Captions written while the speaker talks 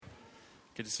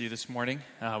Good to see you this morning.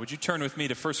 Would you turn with me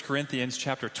to 1 Corinthians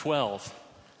chapter 12?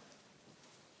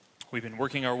 We've been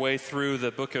working our way through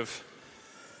the book of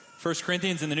 1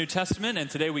 Corinthians in the New Testament, and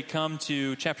today we come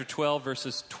to chapter 12,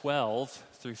 verses 12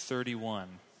 through 31.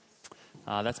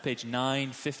 That's page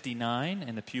 959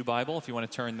 in the Pew Bible, if you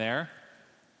want to turn there.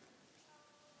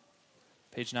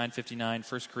 Page 959,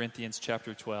 1 Corinthians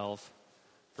chapter 12,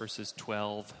 verses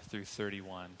 12 through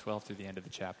 31, 12 through the end of the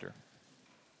chapter.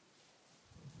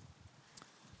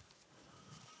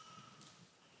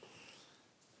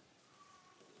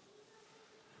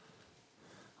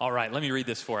 All right, let me read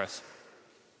this for us.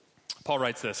 Paul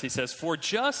writes this. He says, "For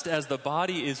just as the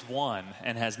body is one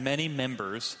and has many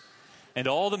members, and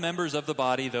all the members of the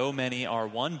body, though many, are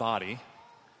one body,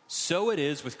 so it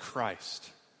is with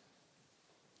Christ.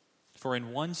 For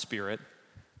in one Spirit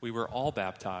we were all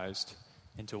baptized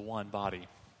into one body.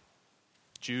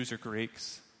 Jews or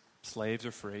Greeks, slaves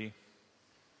or free,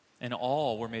 and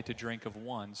all were made to drink of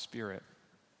one Spirit.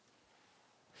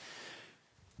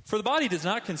 For the body does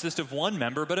not consist of one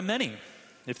member, but of many.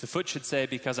 If the foot should say,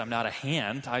 'Because I'm not a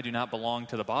hand, I do not belong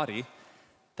to the body,'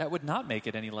 that would not make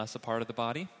it any less a part of the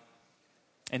body.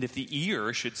 And if the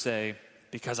ear should say,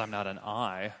 'Because I'm not an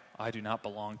eye, I do not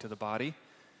belong to the body,'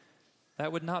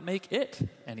 that would not make it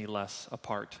any less a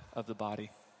part of the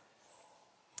body.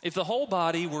 If the whole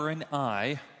body were an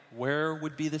eye, where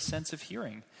would be the sense of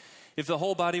hearing? If the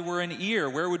whole body were an ear,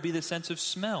 where would be the sense of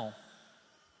smell?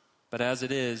 But as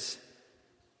it is,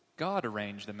 God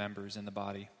arranged the members in the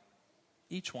body,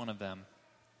 each one of them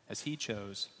as he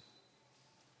chose.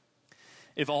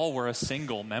 If all were a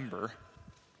single member,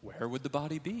 where would the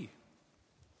body be?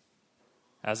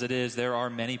 As it is, there are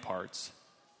many parts,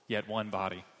 yet one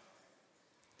body.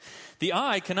 The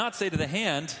eye cannot say to the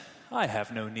hand, 'I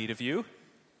have no need of you,'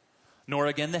 nor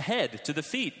again the head to the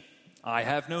feet, 'I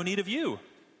have no need of you.'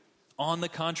 On the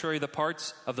contrary, the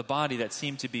parts of the body that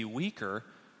seem to be weaker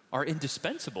are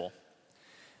indispensable.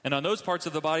 And on those parts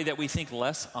of the body that we think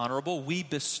less honorable, we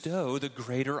bestow the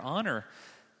greater honor.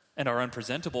 And our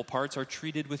unpresentable parts are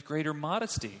treated with greater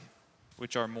modesty,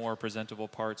 which our more presentable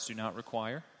parts do not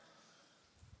require.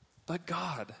 But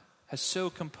God has so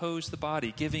composed the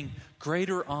body, giving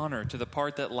greater honor to the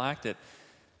part that lacked it,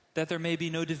 that there may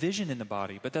be no division in the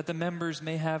body, but that the members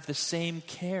may have the same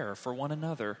care for one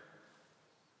another.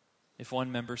 If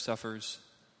one member suffers,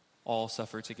 all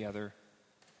suffer together.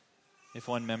 If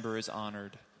one member is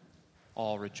honored,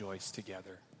 all rejoice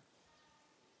together.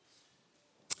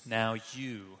 Now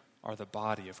you are the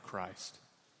body of Christ,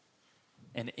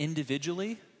 and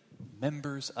individually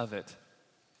members of it.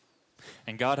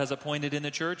 And God has appointed in the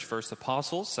church first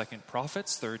apostles, second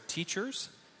prophets, third teachers,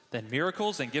 then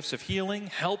miracles and gifts of healing,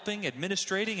 helping,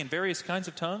 administrating, and various kinds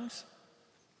of tongues.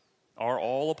 Are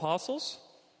all apostles?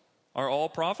 Are all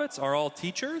prophets? Are all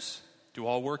teachers? Do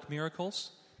all work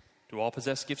miracles? Do all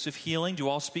possess gifts of healing? Do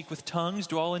all speak with tongues?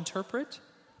 Do all interpret?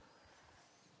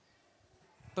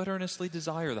 But earnestly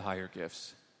desire the higher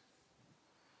gifts,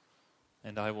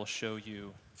 and I will show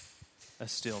you a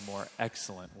still more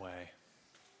excellent way."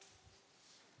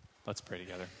 Let's pray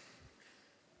together.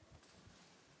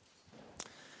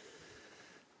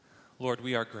 Lord,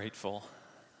 we are grateful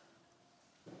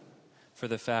for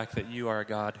the fact that you are a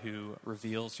God who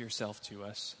reveals yourself to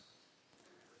us.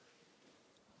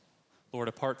 Lord,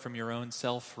 apart from your own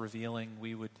self-revealing,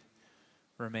 we would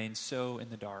remain so in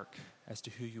the dark as to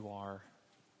who you are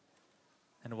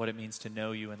and what it means to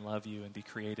know you and love you and be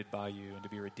created by you and to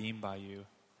be redeemed by you.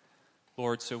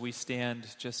 Lord, so we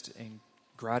stand just in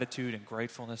gratitude and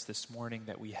gratefulness this morning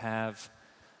that we have,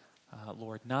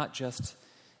 Lord, not just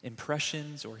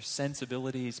impressions or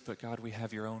sensibilities, but God, we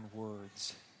have your own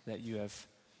words that you have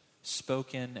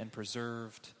spoken and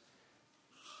preserved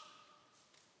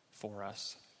for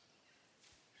us.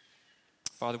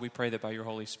 Father, we pray that by your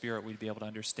Holy Spirit we'd be able to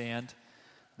understand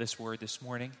this word this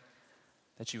morning,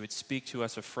 that you would speak to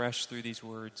us afresh through these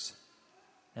words,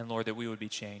 and Lord, that we would be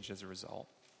changed as a result.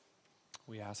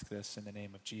 We ask this in the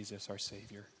name of Jesus, our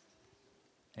Savior.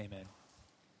 Amen.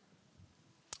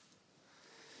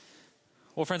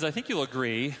 Well, friends, I think you'll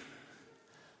agree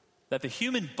that the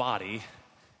human body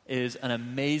is an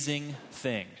amazing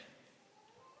thing.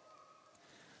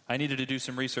 I needed to do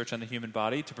some research on the human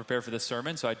body to prepare for this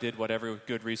sermon, so I did what every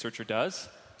good researcher does.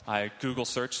 I Google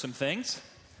searched some things.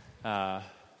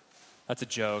 That's a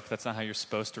joke. That's not how you're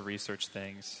supposed to research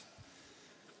things.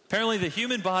 Apparently the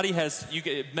human body has,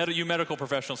 you medical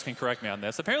professionals can correct me on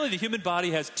this, apparently the human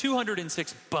body has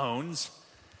 206 bones,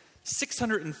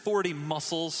 640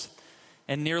 muscles,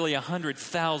 and nearly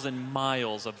 100,000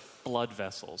 miles of blood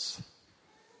vessels.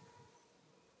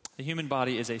 The human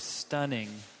body is a stunning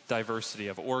diversity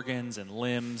of organs and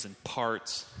limbs and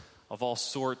parts of all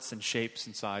sorts and shapes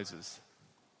and sizes.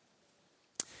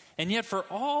 And yet, for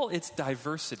all its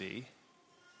diversity,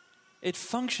 it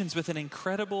functions with an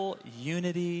incredible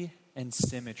unity and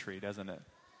symmetry, doesn't it?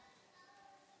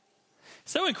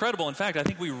 So incredible, in fact, I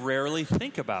think we rarely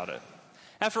think about it.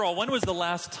 After all, when was the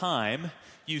last time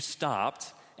you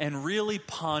stopped and really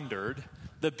pondered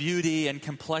the beauty and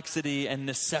complexity and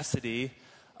necessity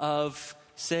of,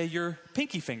 say, your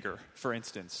pinky finger, for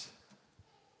instance?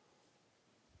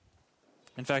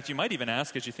 In fact, you might even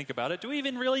ask as you think about it, do we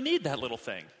even really need that little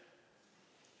thing?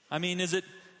 I mean, is it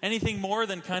anything more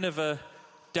than kind of a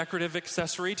decorative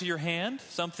accessory to your hand?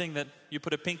 Something that you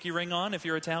put a pinky ring on if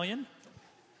you're Italian?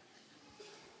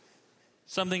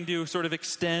 Something to sort of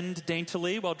extend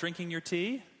daintily while drinking your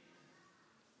tea?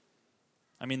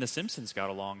 I mean, The Simpsons got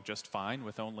along just fine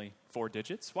with only 4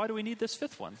 digits. Why do we need this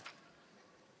 5th one?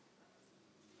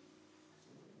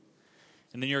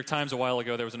 In the New York Times a while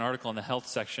ago, there was an article in the health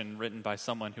section written by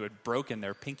someone who had broken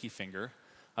their pinky finger.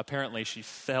 Apparently, she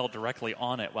fell directly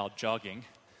on it while jogging.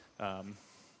 And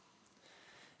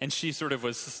she sort of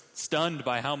was stunned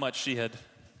by how much she had,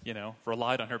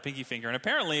 relied on her pinky finger. And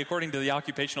apparently, according to the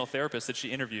occupational therapist that she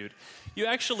interviewed, you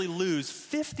actually lose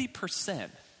 50%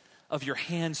 of your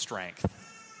hand strength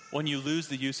when you lose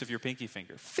the use of your pinky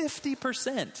finger.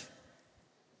 50%.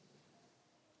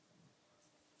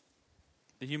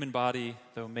 The human body,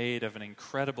 though made of an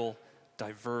incredible,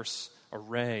 diverse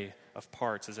array of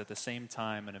parts, is at the same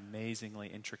time an amazingly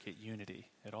intricate unity.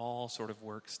 It all sort of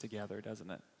works together,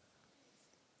 doesn't it?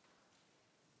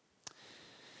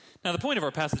 Now, the point of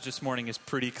our passage this morning is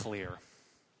pretty clear.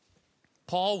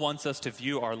 Paul wants us to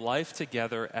view our life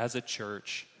together as a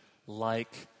church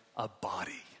like a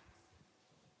body.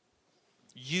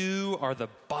 You are the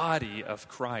body of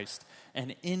Christ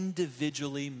and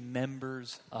individually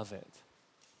members of it.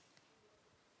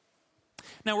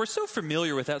 Now, we're so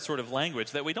familiar with that sort of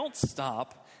language that we don't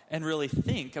stop and really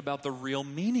think about the real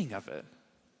meaning of it.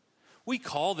 We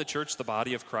call the church the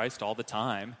body of Christ all the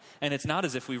time, and it's not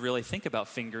as if we really think about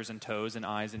fingers and toes and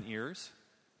eyes and ears.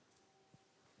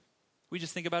 We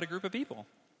just think about a group of people.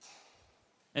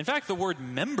 In fact, the word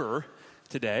member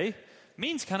today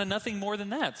means kind of nothing more than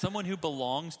that. Someone who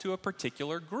belongs to a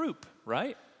particular group,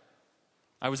 right?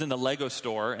 I was in the Lego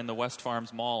store in the West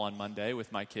Farms Mall on Monday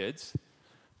with my kids,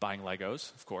 buying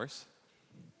Legos, of course.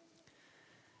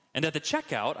 And at the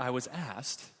checkout, I was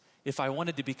asked if I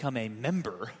wanted to become a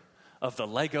member of the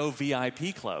Lego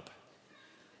VIP Club.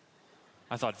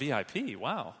 I thought, VIP?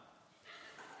 Wow.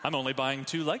 I'm only buying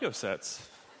 2 Lego sets.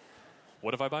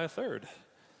 What if I buy a 3rd?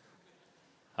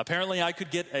 Apparently, I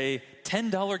could get a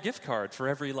 $10 gift card for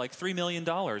every $3 million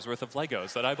worth of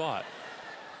Legos that I bought.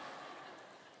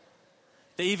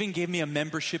 They even gave me a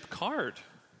membership card.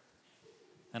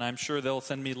 And I'm sure they'll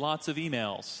send me lots of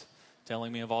emails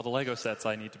telling me of all the Lego sets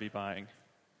I need to be buying.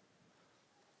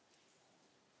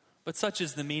 But such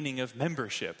is the meaning of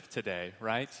membership today,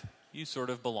 right? You sort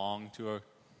of belong to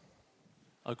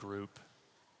a group.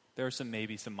 There are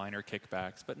maybe some minor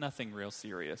kickbacks, but nothing real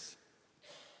serious.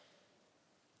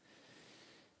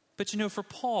 But for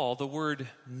Paul, the word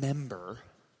member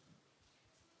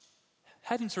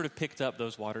hadn't sort of picked up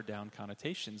those watered down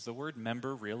connotations. The word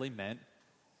member really meant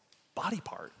body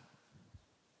part,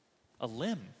 a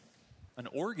limb, an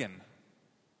organ.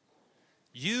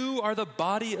 You are the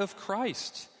body of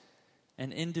Christ,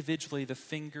 and individually the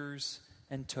fingers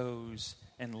and toes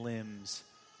and limbs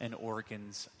and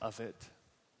organs of it.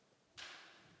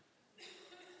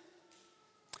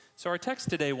 So our text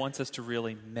today wants us to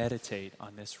really meditate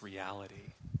on this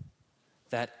reality,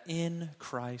 that in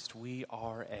Christ we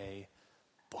are a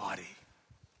body.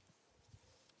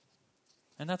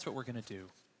 And that's what we're going to do.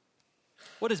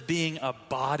 What does being a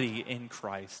body in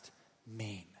Christ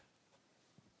mean?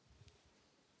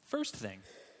 First thing,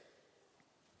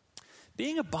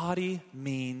 being a body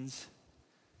means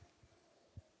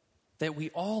that we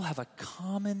all have a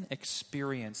common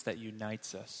experience that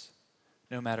unites us,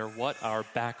 no matter what our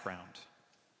background.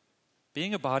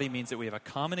 Being a body means that we have a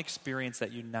common experience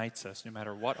that unites us, no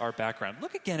matter what our background.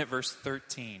 Look again at verse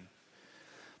 13.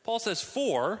 Paul says,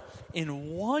 "For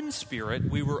in one Spirit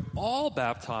we were all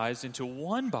baptized into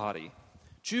one body,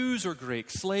 Jews or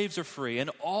Greeks, slaves or free, and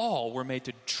all were made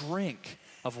to drink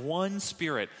of one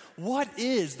Spirit." What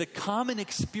is the common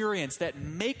experience that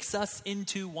makes us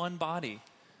into one body?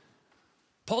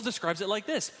 Paul describes it like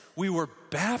this: we were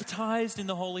baptized in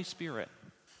the Holy Spirit.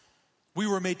 We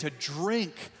were made to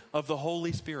drink of the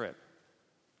Holy Spirit.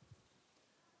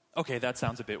 Okay, that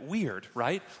sounds a bit weird,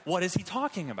 right? What is he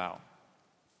talking about?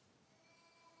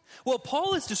 What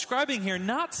Paul is describing here,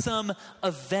 not some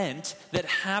event that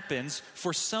happens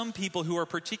for some people who are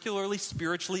particularly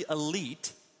spiritually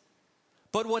elite,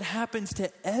 but what happens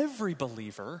to every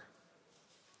believer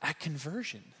at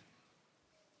conversion.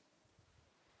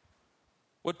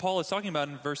 What Paul is talking about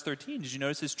in verse 13, did you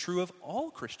notice, is true of all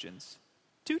Christians.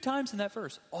 2 times in that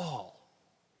verse. All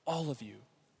of you,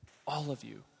 all of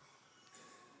you.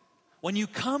 When you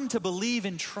come to believe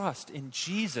and trust in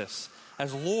Jesus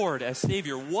as Lord, as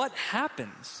Savior, what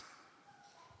happens?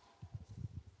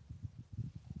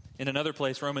 In another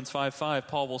place, Romans 5:5,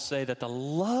 Paul will say that the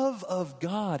love of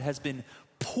God has been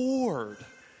poured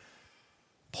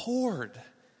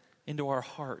into our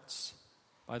hearts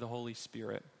by the Holy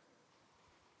Spirit.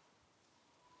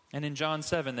 And in John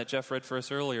 7 that Jeff read for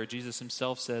us earlier, Jesus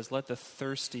himself says, "Let the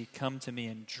thirsty come to me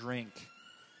and drink.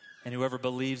 And whoever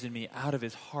believes in me, out of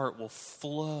his heart will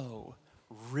flow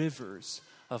rivers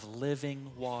of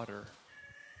living water."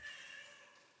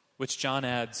 Which John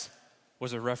adds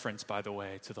was a reference, by the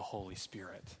way, to the Holy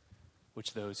Spirit,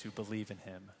 which those who believe in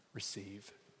him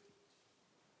receive.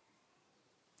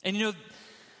 And you know,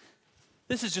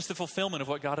 this is just the fulfillment of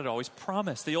what God had always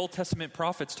promised. The Old Testament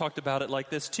prophets talked about it like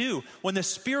this too. When the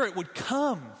Spirit would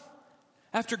come,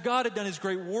 after God had done his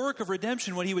great work of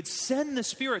redemption, when he would send the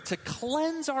Spirit to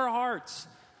cleanse our hearts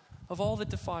of all that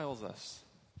defiles us.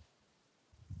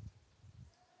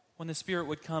 When the Spirit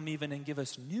would come even and give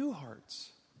us new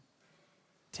hearts,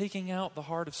 taking out the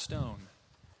heart of stone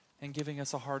and giving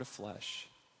us a heart of flesh.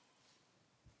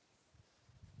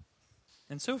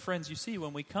 And so, friends, you see,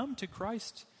 when we come to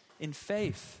Christ in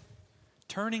faith,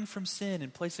 turning from sin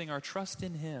and placing our trust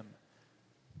in him,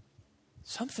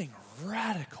 something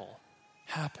radical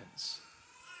happens.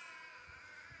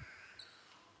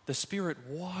 The Spirit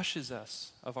washes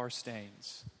us of our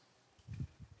stains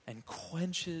and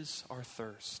quenches our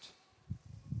thirst,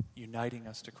 uniting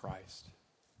us to Christ.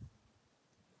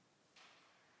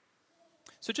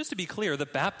 So just to be clear, the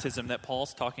baptism that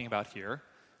Paul's talking about here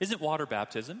isn't water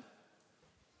baptism.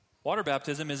 Water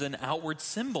baptism is an outward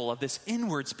symbol of this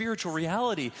inward spiritual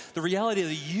reality, the reality of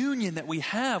the union that we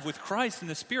have with Christ and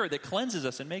the Spirit that cleanses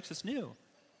us and makes us new.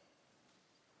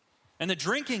 And the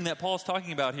drinking that Paul's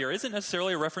talking about here isn't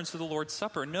necessarily a reference to the Lord's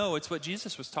Supper. No, it's what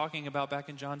Jesus was talking about back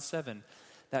in John 7,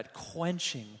 that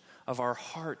quenching of our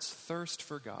heart's thirst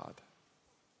for God.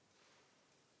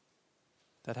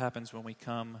 That happens when we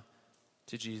come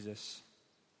to Jesus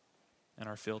and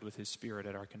are filled with his Spirit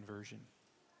at our conversion.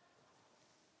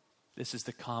 This is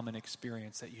the common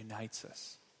experience that unites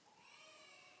us.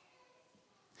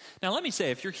 Now, let me say,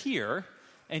 if you're here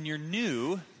and you're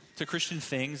new to Christian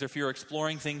things, or if you're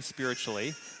exploring things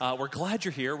spiritually, we're glad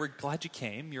you're here. We're glad you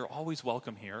came. You're always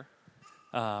welcome here.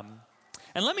 And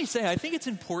let me say, I think it's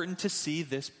important to see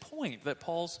this point that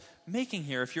Paul's making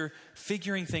here if you're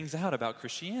figuring things out about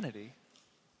Christianity.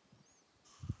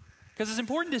 Because it's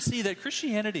important to see that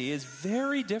Christianity is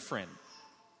very different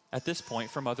at this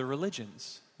point from other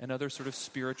religions and other sort of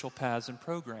spiritual paths and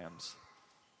programs.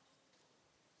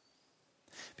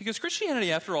 Because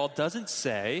Christianity, after all, doesn't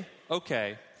say,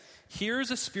 okay,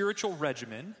 here's a spiritual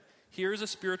regimen, here's a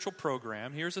spiritual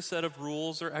program, here's a set of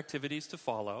rules or activities to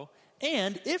follow,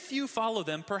 and if you follow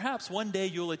them, perhaps one day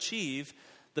you'll achieve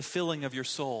the filling of your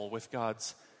soul with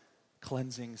God's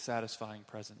cleansing, satisfying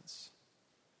presence.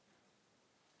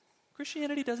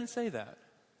 Christianity doesn't say that.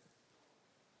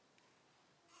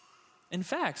 In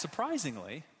fact,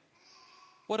 surprisingly,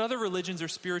 what other religions or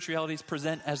spiritualities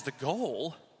present as the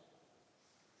goal,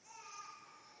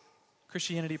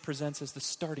 Christianity presents as the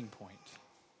starting point.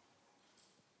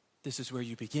 This is where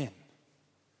you begin.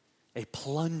 A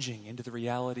plunging into the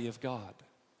reality of God.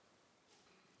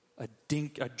 A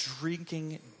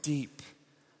drinking deep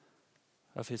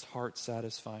of his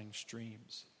heart-satisfying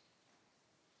streams.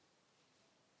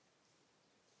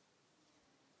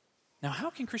 Now,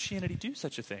 how can Christianity do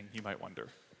such a thing, you might wonder?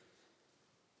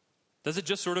 Does it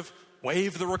just sort of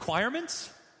waive the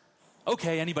requirements?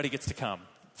 Okay, anybody gets to come.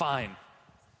 Fine.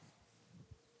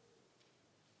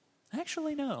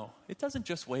 Actually, no. It doesn't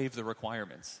just waive the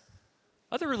requirements.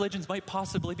 Other religions might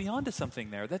possibly be onto something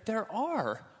there, that there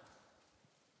are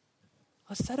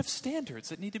a set of standards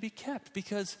that need to be kept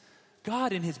because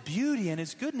God in his beauty and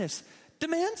his goodness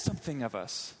demands something of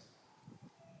us.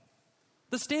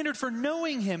 The standard for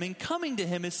knowing him and coming to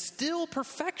him is still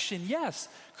perfection, yes.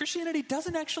 Christianity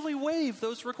doesn't actually waive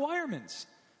those requirements.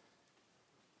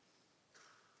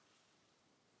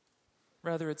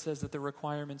 Rather, it says that the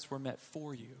requirements were met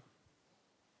for you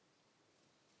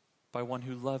by one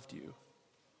who loved you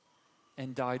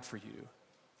and died for you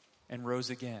and rose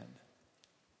again,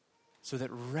 so that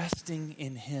resting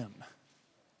in him,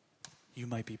 you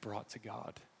might be brought to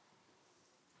God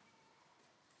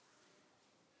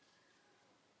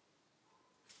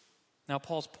Now,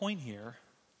 Paul's point here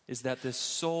is that this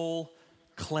soul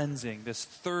cleansing, this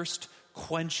thirst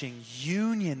quenching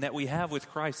union that we have with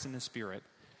Christ in the Spirit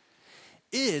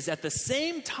is at the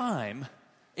same time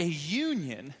a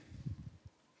union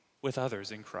with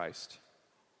others in Christ.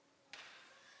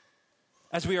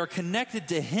 As we are connected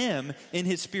to Him in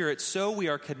His Spirit, so we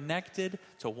are connected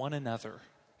to one another.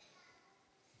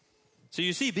 So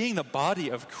you see, being the body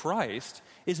of Christ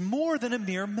is more than a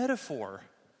mere metaphor.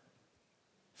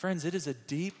 Friends, it is a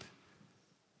deep,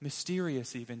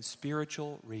 mysterious, even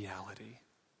spiritual reality.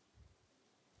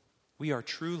 We are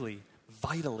truly,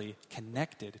 vitally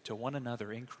connected to one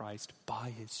another in Christ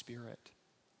by His Spirit.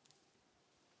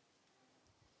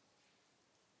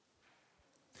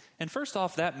 And first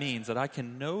off, that means that I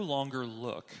can no longer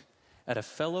look at a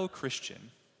fellow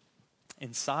Christian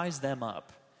and size them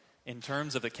up in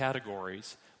terms of the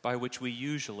categories by which we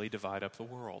usually divide up the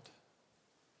world.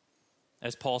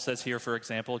 As Paul says here, for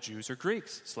example, Jews or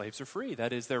Greeks, slaves or free.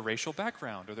 That is their racial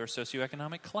background or their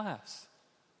socioeconomic class.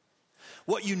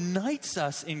 What unites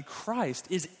us in Christ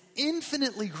is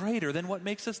infinitely greater than what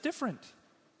makes us different,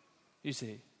 you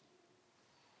see.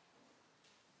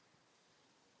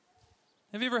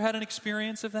 Have you ever had an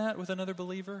experience of that with another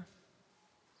believer?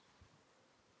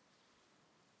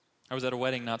 I was at a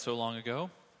wedding not so long ago,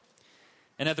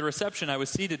 and at the reception I was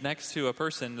seated next to a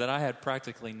person that I had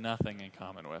practically nothing in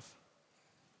common with.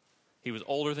 He was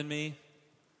older than me.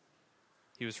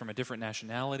 He was from a different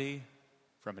nationality,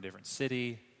 from a different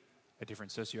city, a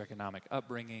different socioeconomic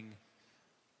upbringing.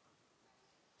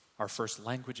 Our first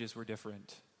languages were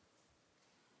different.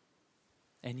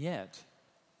 And yet,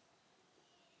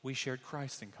 we shared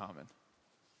Christ in common.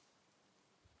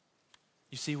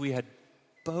 You see, we had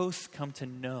both come to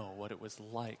know what it was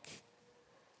like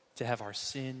to have our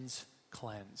sins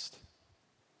cleansed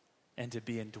and to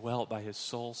be indwelt by His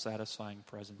soul-satisfying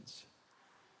presence.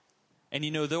 And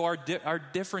you know, though our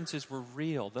differences were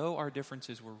real,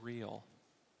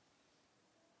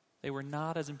 they were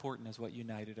not as important as what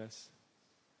united us.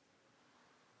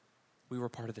 We were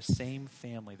part of the same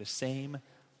family, the same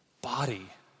body.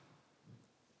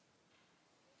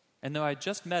 And though I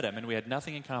just met him and we had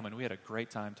nothing in common, we had a great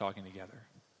time talking together.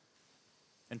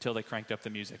 Until they cranked up the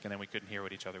music and then we couldn't hear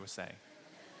what each other was saying.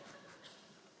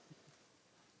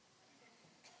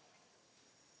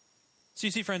 So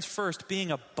you see, friends, first,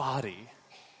 being a body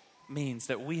means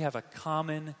that we have a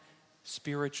common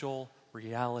spiritual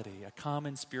reality, a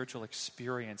common spiritual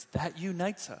experience that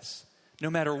unites us, no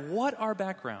matter what our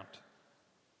background.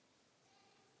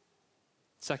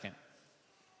 Second,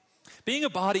 being a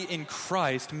body in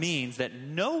Christ means that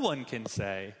no one can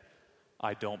say,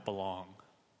 I don't belong.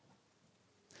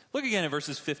 Look again at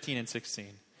verses 15 and 16.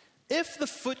 If the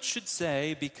foot should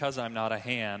say, because I'm not a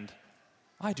hand,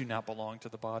 I do not belong to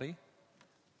the body,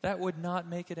 that would not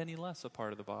make it any less a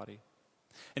part of the body.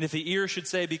 And if the ear should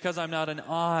say, because I'm not an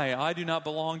eye, I do not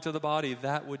belong to the body,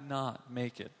 that would not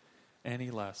make it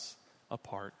any less a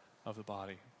part of the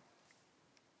body.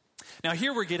 Now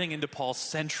here we're getting into Paul's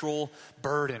central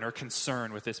burden or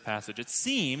concern with this passage. It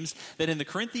seems that in the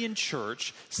Corinthian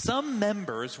church, some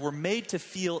members were made to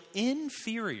feel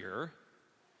inferior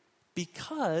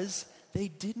because they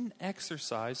didn't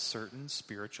exercise certain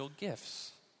spiritual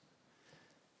gifts.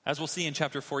 As we'll see in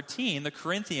chapter 14, the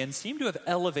Corinthians seem to have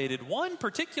elevated one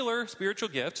particular spiritual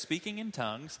gift, speaking in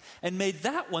tongues, and made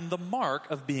that one the mark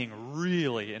of being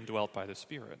really indwelt by the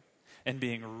Spirit and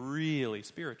being really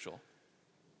spiritual.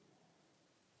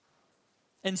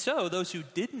 And so those who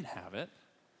didn't have it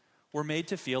were made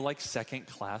to feel like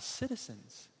second-class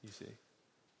citizens, you see.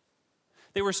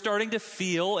 They were starting to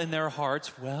feel in their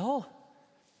hearts, well,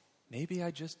 maybe I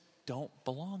just don't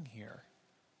belong here.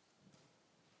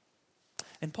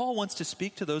 And Paul wants to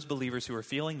speak to those believers who are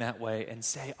feeling that way and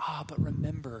say, but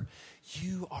remember,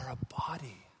 you are a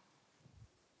body.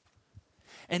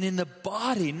 And in the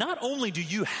body, not only do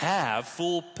you have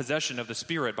full possession of the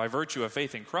Spirit by virtue of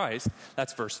faith in Christ,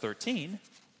 that's verse 13,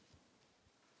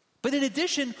 but in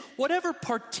addition, whatever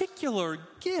particular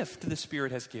gift the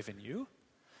Spirit has given you,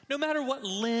 no matter what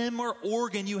limb or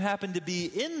organ you happen to be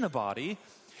in the body,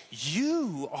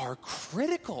 you are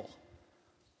critical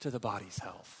to the body's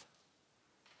health.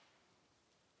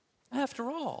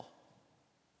 After all,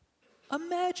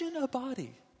 imagine a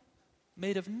body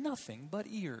made of nothing but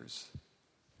ears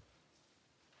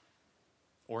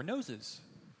or noses.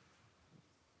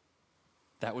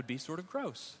 That would be sort of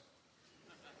gross.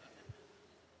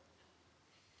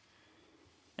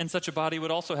 And such a body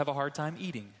would also have a hard time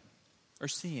eating or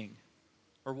seeing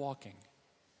or walking.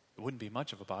 It wouldn't be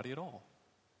much of a body at all.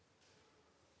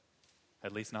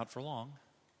 At least not for long.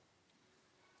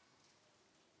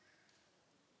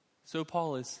 So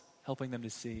Paul is helping them to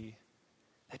see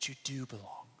that you do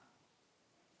belong,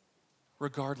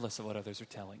 regardless of what others are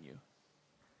telling you.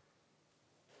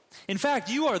 In fact,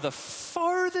 you are the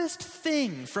farthest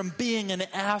thing from being an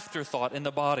afterthought in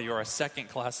the body or a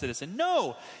second-class citizen.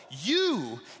 No,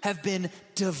 you have been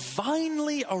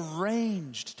divinely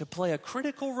arranged to play a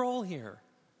critical role here.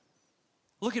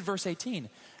 Look at verse 18.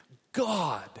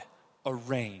 God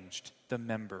arranged the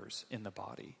members in the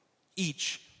body,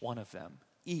 each one of them,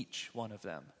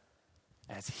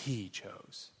 as he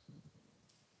chose.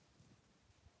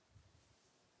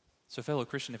 So, fellow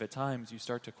Christian, if at times you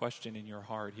start to question in your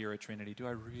heart here at Trinity, do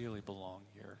I really belong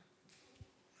here?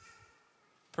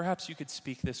 Perhaps you could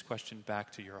speak this question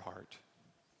back to your heart.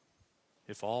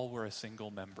 If all were a single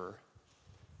member,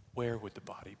 where would the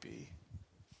body be?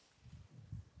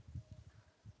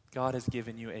 God has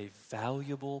given you a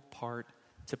valuable part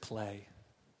to play.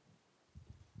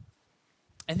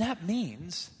 And that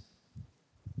means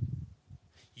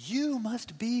you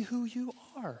must be who you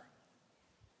are.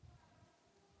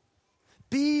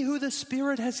 Be who the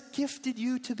Spirit has gifted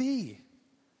you to be.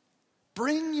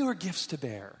 Bring your gifts to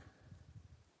bear.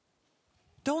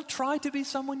 Don't try to be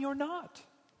someone you're not.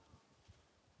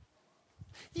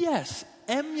 Yes,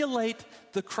 emulate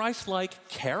the Christ-like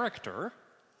character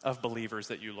of believers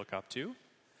that you look up to,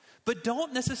 but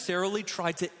don't necessarily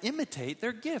try to imitate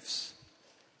their gifts.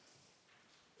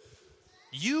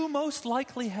 You most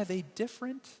likely have a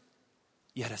different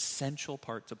yet essential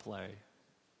part to play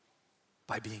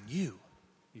by being you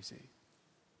see.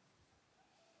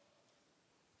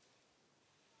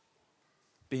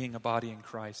 Being a body in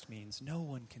Christ means no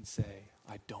one can say,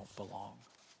 I don't belong.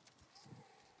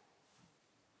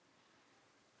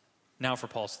 Now for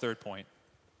Paul's third point.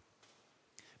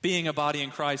 Being a body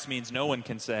in Christ means no one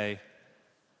can say,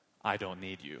 I don't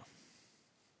need you.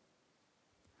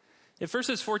 If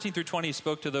verses 14 through 20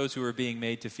 spoke to those who were being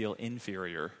made to feel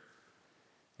inferior,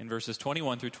 in verses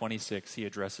 21 through 26, he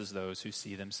addresses those who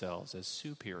see themselves as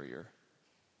superior.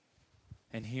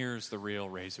 And here's the real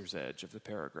razor's edge of the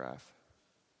paragraph.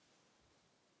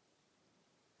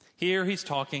 Here he's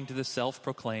talking to the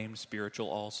self-proclaimed spiritual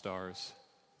all-stars,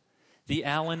 the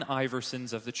Allen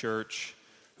Iversons of the church,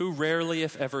 who rarely,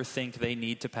 if ever, think they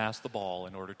need to pass the ball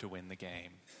in order to win the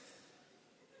game.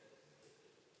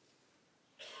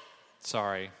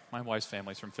 Sorry, my wife's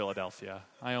family's from Philadelphia.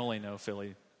 I only know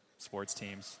Philly sports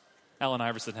teams. Allen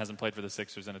Iverson hasn't played for the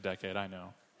Sixers in a decade, I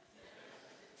know.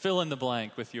 Fill in the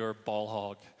blank with your ball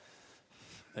hog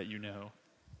that you know.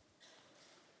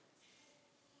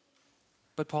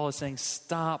 But Paul is saying,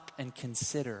 stop and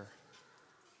consider,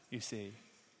 you see,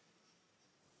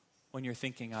 when you're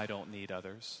thinking, I don't need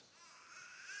others.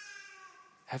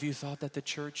 Have you thought that the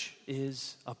church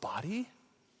is a body?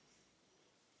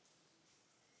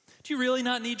 Do you really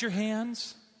not need your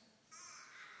hands?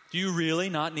 Do you really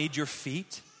not need your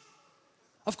feet?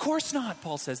 Of course not,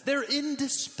 Paul says. They're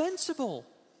indispensable.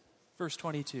 Verse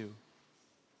 22.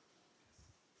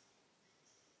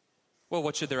 Well,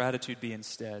 what should their attitude be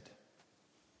instead?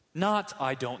 Not,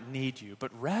 I don't need you,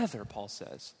 but rather, Paul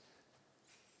says,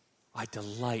 I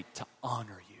delight to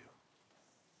honor you.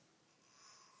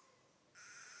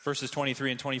 Verses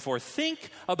 23 and 24, think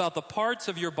about the parts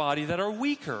of your body that are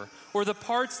weaker, or the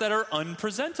parts that are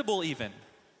unpresentable even.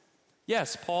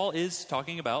 Yes, Paul is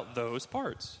talking about those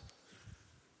parts.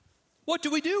 What do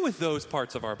we do with those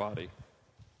parts of our body?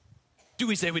 Do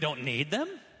we say we don't need them?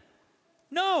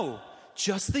 No,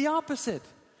 just the opposite.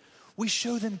 We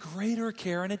show them greater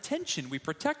care and attention. We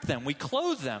protect them. We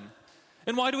clothe them.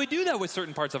 And why do we do that with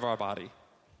certain parts of our body?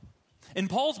 In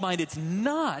Paul's mind, it's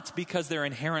not because they're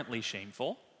inherently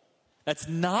shameful. That's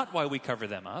not why we cover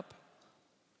them up.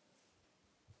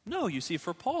 No, you see,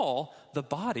 for Paul, the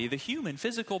body, the human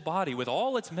physical body with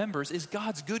all its members is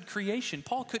God's good creation.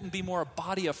 Paul couldn't be more a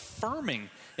body affirming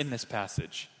in this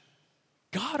passage.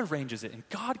 God arranges it and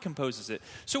God composes it.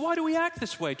 So why do we act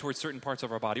this way towards certain parts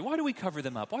of our body? Why do we cover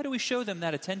them up? Why do we show them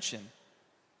that attention?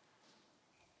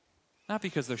 Not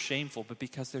because they're shameful, but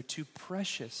because they're too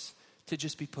precious to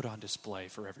just be put on display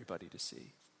for everybody to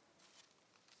see.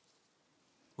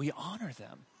 We honor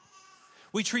them.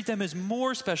 We treat them as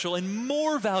more special and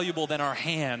more valuable than our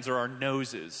hands or our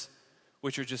noses,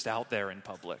 which are just out there in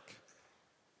public.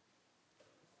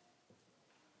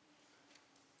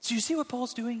 So you see what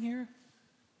Paul's doing here?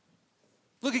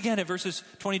 Look again at verses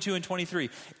 22 and 23.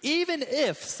 Even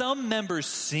if some members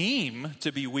seem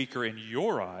to be weaker in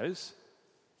your eyes,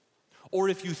 or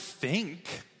if you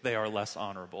think they are less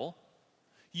honorable,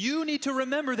 you need to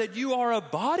remember that you are a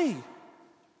body.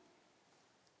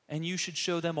 And you should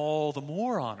show them all the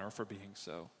more honor for being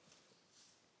so.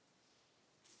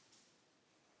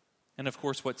 And of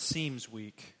course, what seems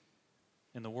weak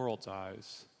in the world's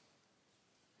eyes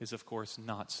is, of course,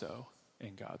 not so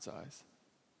in God's eyes.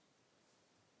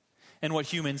 And what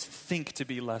humans think to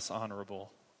be less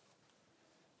honorable,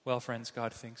 well, friends,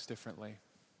 God thinks differently.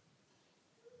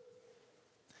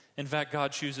 In fact,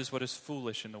 God chooses what is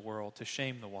foolish in the world to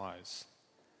shame the wise,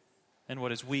 and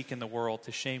what is weak in the world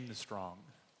to shame the strong,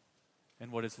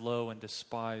 and what is low and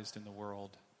despised in the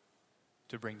world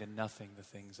to bring to nothing the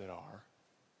things that are.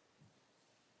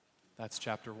 That's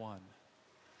chapter 1,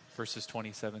 verses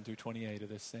 27 through 28 of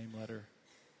this same letter.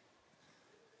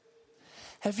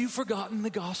 Have you forgotten the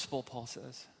gospel, Paul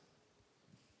says?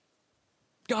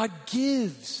 God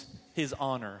gives his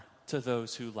honor to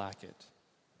those who lack it.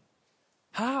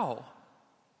 How?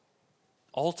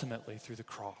 Ultimately through the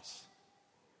cross,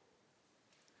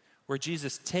 where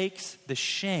Jesus takes the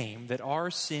shame that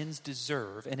our sins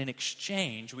deserve, and in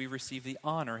exchange we receive the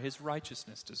honor his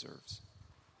righteousness deserves.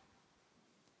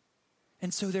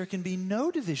 And so there can be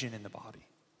no division in the body.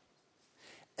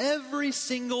 Every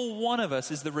single one of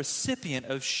us is the recipient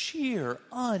of sheer,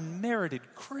 unmerited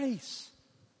grace.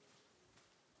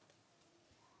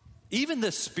 Even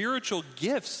the spiritual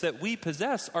gifts that we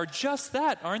possess are just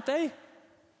that, aren't they?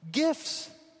 Gifts.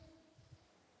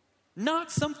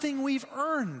 Not something we've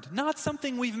earned, not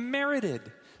something we've merited,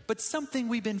 but something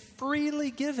we've been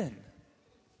freely given.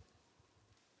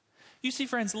 You see,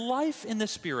 friends, life in the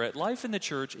Spirit, life in the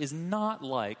church is not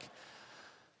like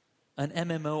an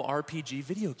MMORPG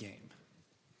video game,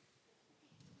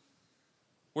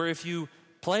 where if you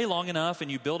play long enough and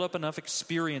you build up enough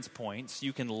experience points,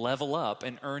 you can level up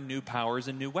and earn new powers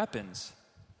and new weapons.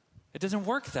 It doesn't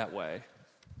work that way.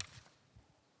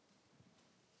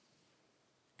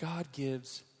 God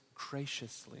gives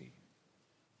graciously.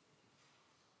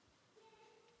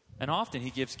 And often he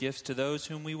gives gifts to those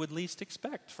whom we would least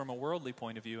expect, from a worldly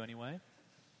point of view anyway.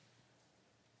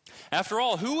 After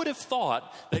all, who would have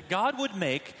thought that God would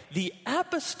make the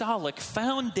apostolic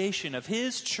foundation of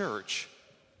his church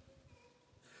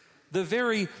the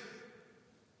very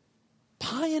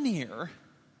pioneer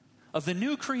of the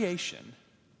new creation?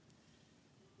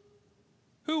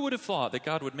 Who would have thought that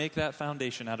God would make that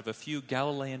foundation out of a few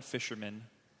Galilean fishermen,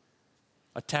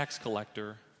 a tax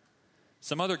collector,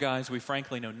 some other guys we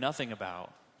frankly know nothing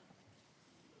about,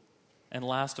 and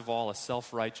last of all, a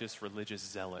self-righteous religious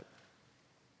zealot,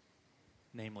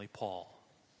 namely Paul,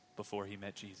 before he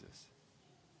met Jesus?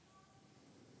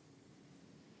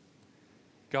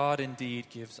 God indeed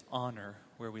gives honor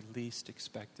where we least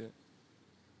expect it,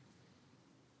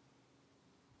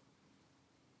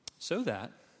 so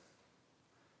that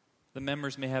the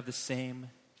members may have the same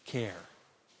care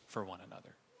for one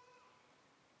another.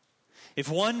 If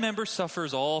one member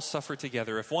suffers, all suffer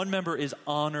together. If one member is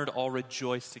honored, all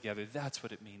rejoice together. That's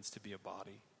what it means to be a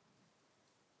body.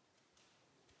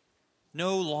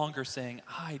 No longer saying,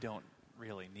 I don't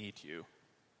really need you.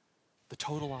 The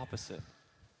total opposite.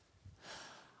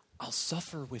 I'll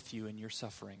suffer with you in your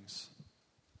sufferings.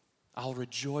 I'll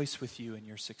rejoice with you in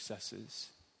your successes.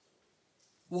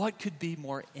 What could be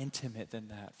more intimate than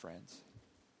that, friends?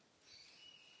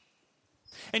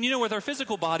 And you know, with our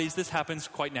physical bodies, this happens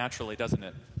quite naturally, doesn't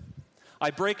it?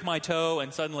 I break my toe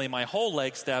and suddenly my whole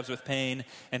leg stabs with pain,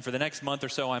 and for the next month or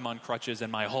so I'm on crutches and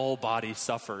my whole body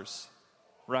suffers,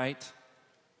 right?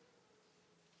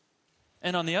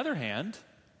 And on the other hand,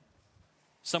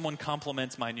 someone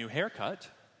compliments my new haircut,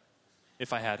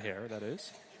 if I had hair, that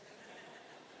is,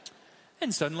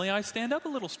 and suddenly I stand up a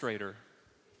little straighter.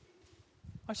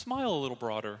 I smile a little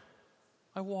broader.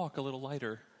 I walk a little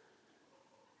lighter.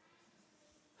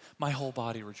 My whole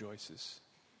body rejoices.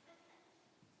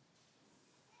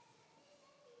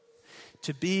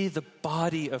 To be the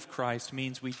body of Christ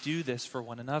means we do this for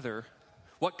one another.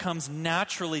 What comes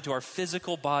naturally to our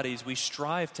physical bodies, we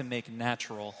strive to make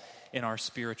natural in our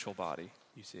spiritual body,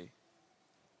 you see.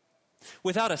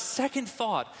 Without a second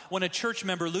thought, when a church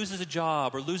member loses a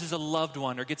job or loses a loved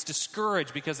one or gets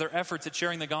discouraged because their efforts at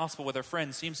sharing the gospel with their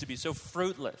friends seems to be so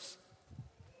fruitless,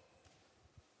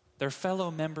 their fellow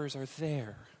members are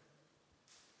there.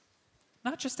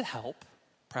 Not just to help,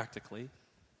 practically,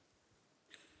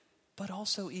 but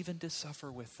also even to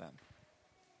suffer with them,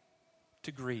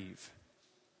 to grieve,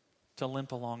 to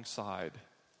limp alongside,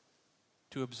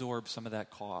 to absorb some of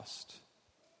that cost,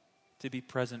 to be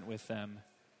present with them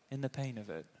in the pain of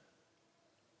it.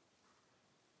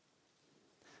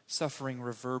 Suffering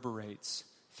reverberates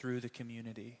through the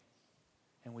community,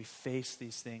 and we face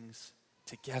these things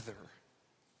together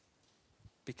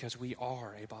because we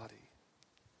are a body.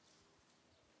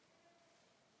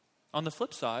 On the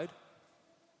flip side,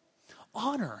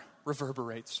 honor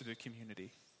reverberates through the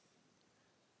community.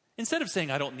 Instead of saying,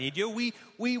 I don't need you,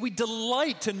 we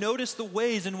delight to notice the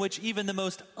ways in which even the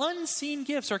most unseen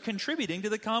gifts are contributing to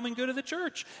the common good of the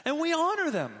church, and we honor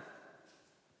them.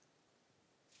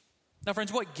 Now,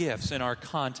 friends, what gifts in our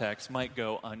context might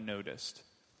go unnoticed?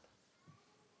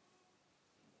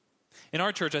 In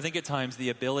our church, I think at times the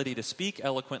ability to speak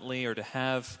eloquently or to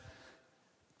have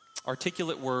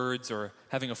articulate words or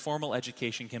having a formal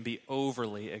education can be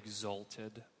overly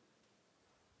exalted.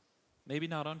 Maybe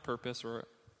not on purpose or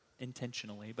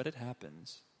intentionally, but it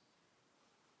happens.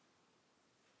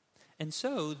 And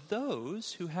so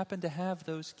those who happen to have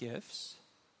those gifts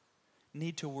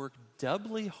need to work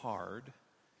doubly hard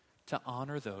to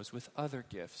honor those with other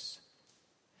gifts.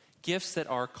 Gifts that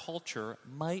our culture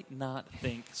might not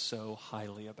think so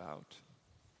highly about.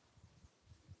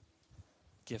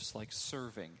 Gifts like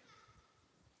serving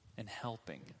and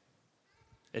helping,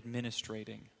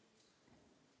 administrating,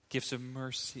 gifts of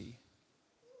mercy,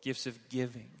 gifts of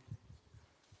giving.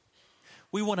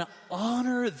 We want to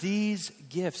honor these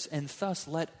gifts and thus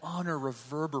let honor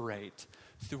reverberate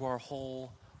through our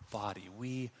whole body.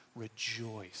 We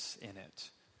rejoice in it.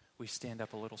 We stand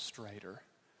up a little straighter.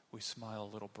 We smile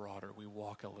a little broader. We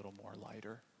walk a little more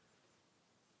lighter.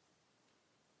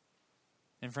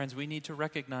 And friends, we need to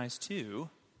recognize too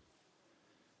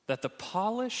that the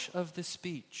polish of the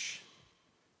speech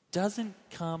doesn't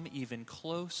come even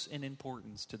close in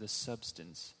importance to the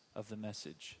substance of the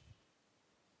message.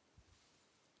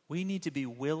 We need to be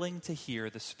willing to hear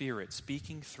the Spirit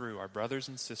speaking through our brothers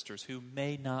and sisters who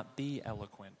may not be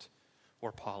eloquent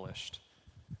or polished,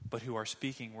 but who are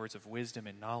speaking words of wisdom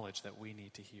and knowledge that we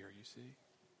need to hear, you see.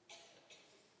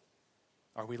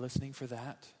 Are we listening for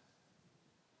that?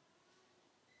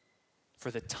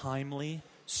 For the timely,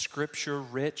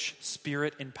 scripture-rich,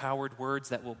 Spirit-empowered words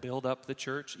that will build up the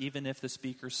church, even if the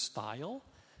speaker's style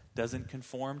doesn't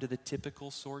conform to the typical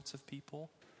sorts of people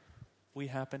we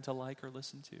happen to like or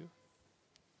listen to?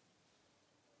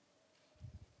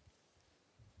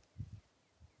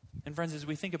 And friends, as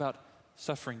we think about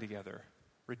suffering together,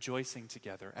 rejoicing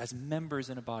together as members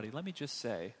in a body, let me just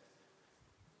say,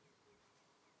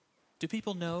 do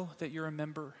people know that you're a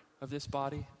member of this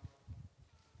body?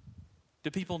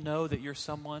 Do people know that you're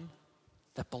someone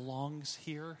that belongs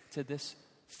here to this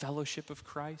fellowship of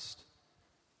Christ?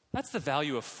 That's the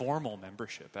value of formal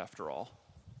membership, after all.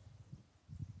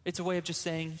 It's a way of just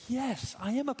saying, yes,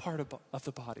 I am a part of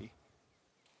the body.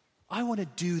 I want to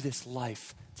do this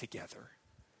life together.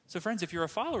 So friends, if you're a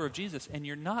follower of Jesus and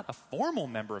you're not a formal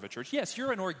member of a church, yes,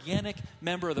 you're an organic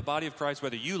member of the body of Christ,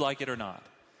 whether you like it or not.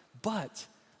 But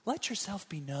let yourself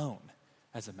be known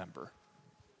as a member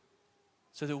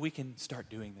so that we can start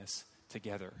doing this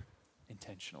together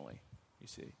intentionally, you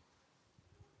see.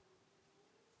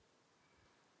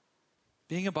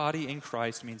 Being a body in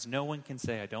Christ means no one can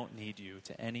say, I don't need you,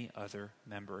 to any other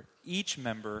member. Each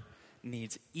member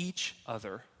needs each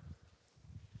other.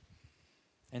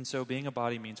 And so being a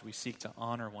body means we seek to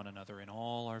honor one another in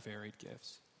all our varied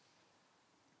gifts.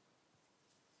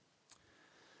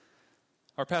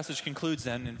 Our passage concludes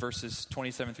then in verses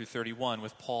 27 through 31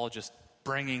 with Paul just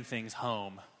bringing things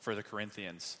home for the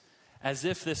Corinthians. As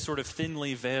if this sort of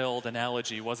thinly veiled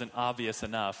analogy wasn't obvious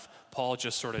enough, Paul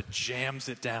just sort of jams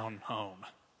it down home.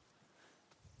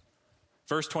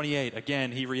 Verse 28,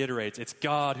 again, he reiterates, it's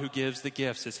God who gives the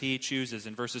gifts as he chooses.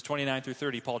 In verses 29 through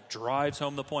 30, Paul drives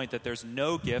home the point that there's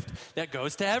no gift that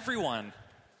goes to everyone.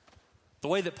 The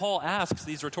way that Paul asks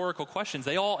these rhetorical questions,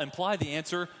 they all imply the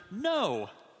answer,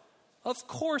 no. Of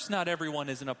course not everyone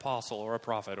is an apostle or a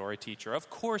prophet or a teacher. Of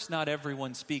course not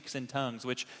everyone speaks in tongues,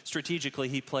 which strategically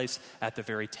he placed at the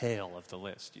very tail of the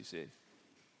list, you see.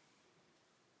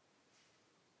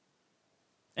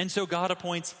 And so God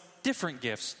appoints different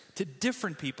gifts to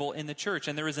different people in the church,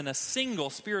 and there isn't a single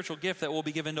spiritual gift that will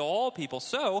be given to all people.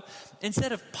 So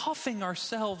instead of puffing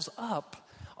ourselves up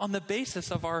on the basis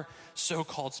of our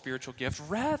so-called spiritual gift,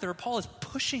 rather Paul is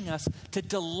pushing us to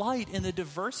delight in the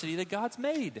diversity that God's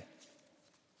made.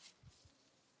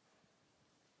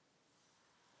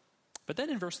 But then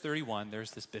in verse 31,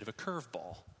 there's this bit of a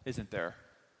curveball, isn't there?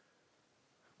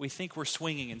 We think we're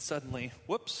swinging and suddenly,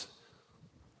 whoops.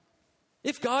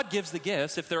 If God gives the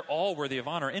gifts, if they're all worthy of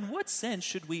honor, in what sense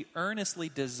should we earnestly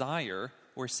desire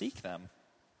or seek them?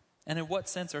 And in what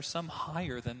sense are some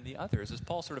higher than the others? Is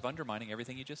Paul sort of undermining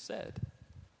everything he just said?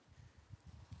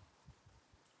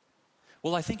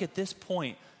 Well, I think at this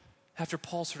point, after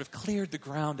Paul sort of cleared the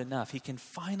ground enough, he can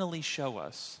finally show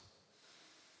us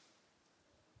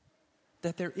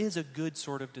that there is a good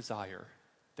sort of desire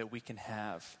that we can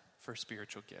have for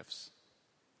spiritual gifts,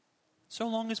 so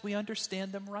long as we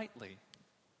understand them rightly,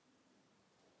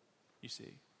 you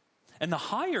see. And the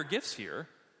higher gifts here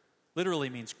literally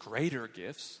means greater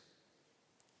gifts.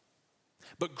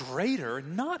 But greater,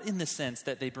 not in the sense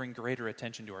that they bring greater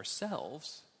attention to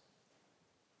ourselves,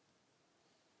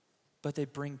 but they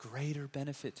bring greater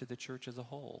benefit to the church as a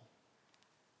whole.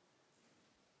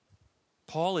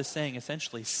 Paul is saying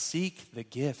essentially, seek the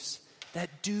gifts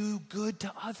that do good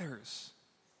to others.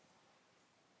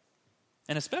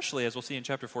 And especially, as we'll see in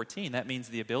chapter 14, that means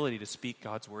the ability to speak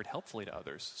God's word helpfully to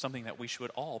others, something that we should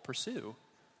all pursue.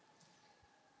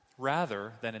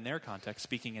 Rather than, in their context,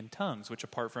 speaking in tongues, which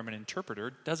apart from an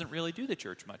interpreter doesn't really do the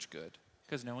church much good,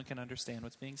 because no one can understand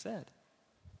what's being said.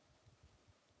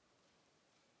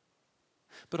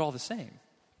 But all the same,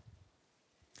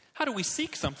 how do we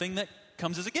seek something that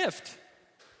comes as a gift?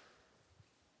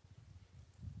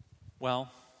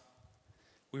 Well,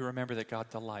 we remember that God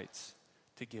delights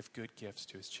to give good gifts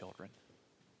to his children.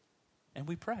 And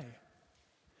we pray.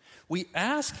 We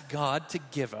ask God to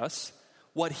give us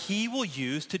what he will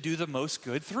use to do the most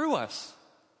good through us.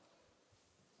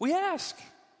 We ask,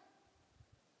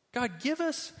 God, give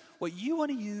us what you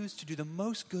want to use to do the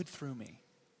most good through me.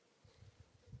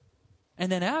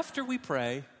 And then after we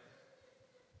pray,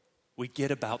 we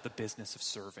get about the business of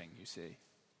serving, you see.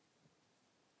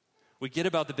 We get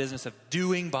about the business of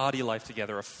doing body life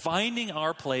together, of finding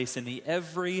our place in the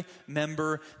every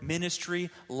member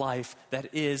ministry life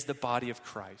that is the body of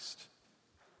Christ.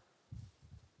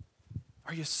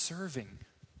 Are you serving,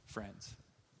 friends?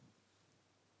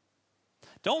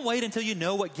 Don't wait until you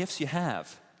know what gifts you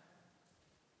have.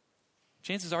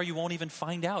 Chances are you won't even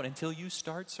find out until you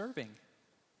start serving.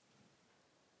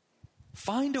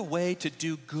 Find a way to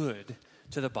do good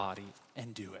to the body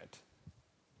and do it.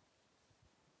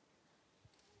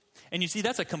 And you see,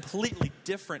 that's a completely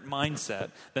different mindset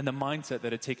than the mindset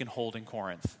that had taken hold in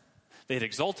Corinth. They had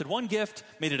exalted one gift,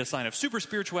 made it a sign of super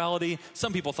spirituality.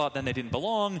 Some people thought then they didn't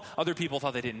belong. Other people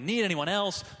thought they didn't need anyone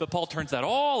else. But Paul turns that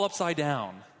all upside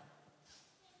down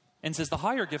and says the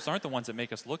higher gifts aren't the ones that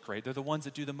make us look great. They're the ones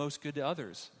that do the most good to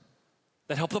others,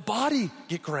 that help the body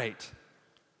get great.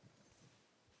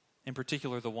 In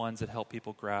particular, the ones that help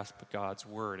people grasp God's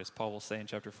word, as Paul will say in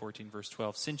chapter 14, verse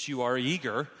 12, since you are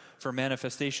eager for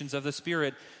manifestations of the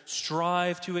Spirit,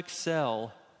 strive to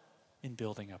excel in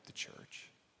building up the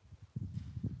church.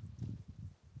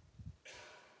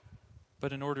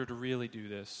 But in order to really do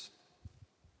this,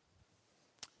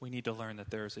 we need to learn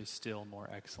that there is a still more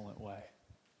excellent way.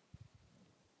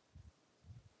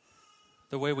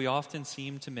 The way we often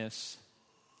seem to miss,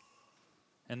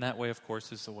 and that way, of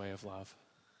course, is the way of love.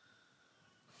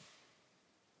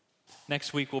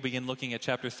 Next week, we'll begin looking at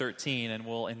chapter 13, and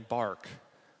we'll embark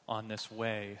on this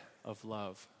way of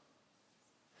love.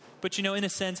 But you know, in a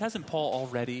sense, hasn't Paul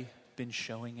already been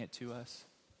showing it to us?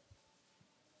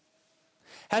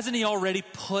 Hasn't he already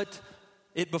put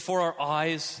it before our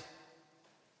eyes,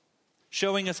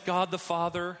 showing us God the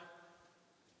Father,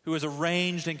 who has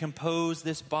arranged and composed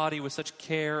this body with such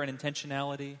care and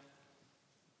intentionality?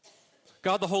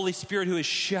 God the Holy Spirit, who has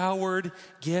showered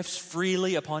gifts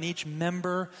freely upon each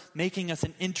member, making us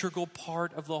an integral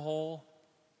part of the whole.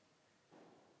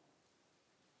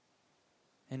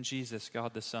 And Jesus,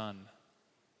 God the Son,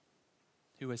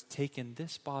 who has taken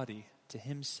this body to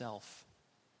himself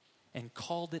and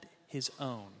called it his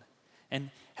own,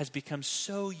 and has become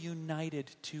so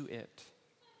united to it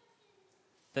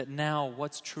that now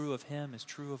what's true of him is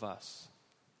true of us.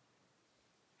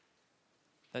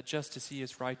 That just as he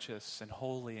is righteous and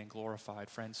holy and glorified,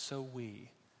 friends, so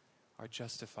we are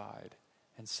justified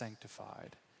and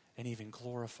sanctified and even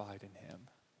glorified in him.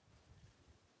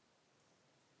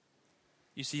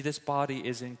 You see, this body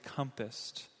is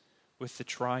encompassed with the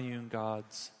triune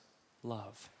God's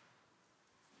love.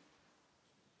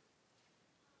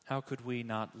 How could we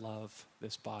not love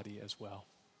this body as well?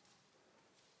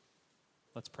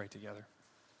 Let's pray together.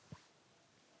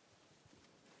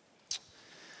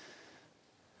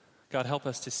 God, help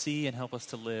us to see and help us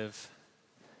to live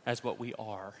as what we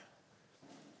are.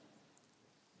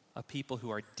 A people who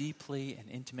are deeply and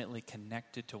intimately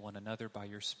connected to one another by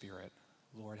your Spirit.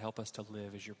 Lord, help us to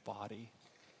live as your body.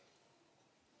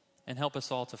 And help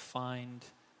us all to find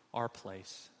our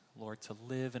place, Lord, to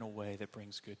live in a way that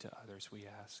brings good to others, we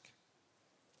ask.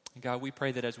 And God, we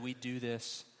pray that as we do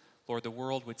this, Lord, the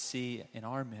world would see in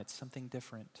our midst something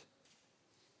different.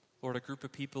 Lord, a group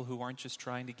of people who aren't just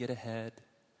trying to get ahead,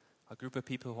 a group of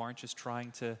people who aren't just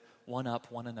trying to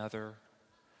one-up one another,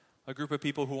 a group of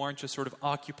people who aren't just sort of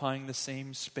occupying the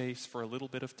same space for a little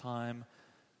bit of time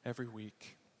every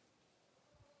week.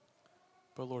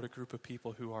 But Lord, a group of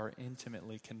people who are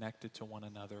intimately connected to one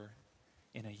another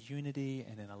in a unity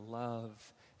and in a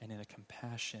love and in a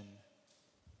compassion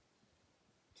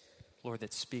Lord,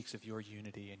 that speaks of your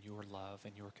unity and your love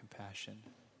and your compassion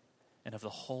and of the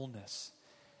wholeness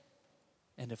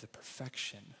and of the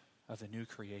perfection of the new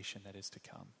creation that is to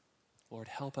come. Lord,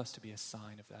 help us to be a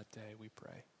sign of that day, we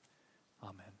pray.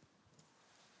 Amen.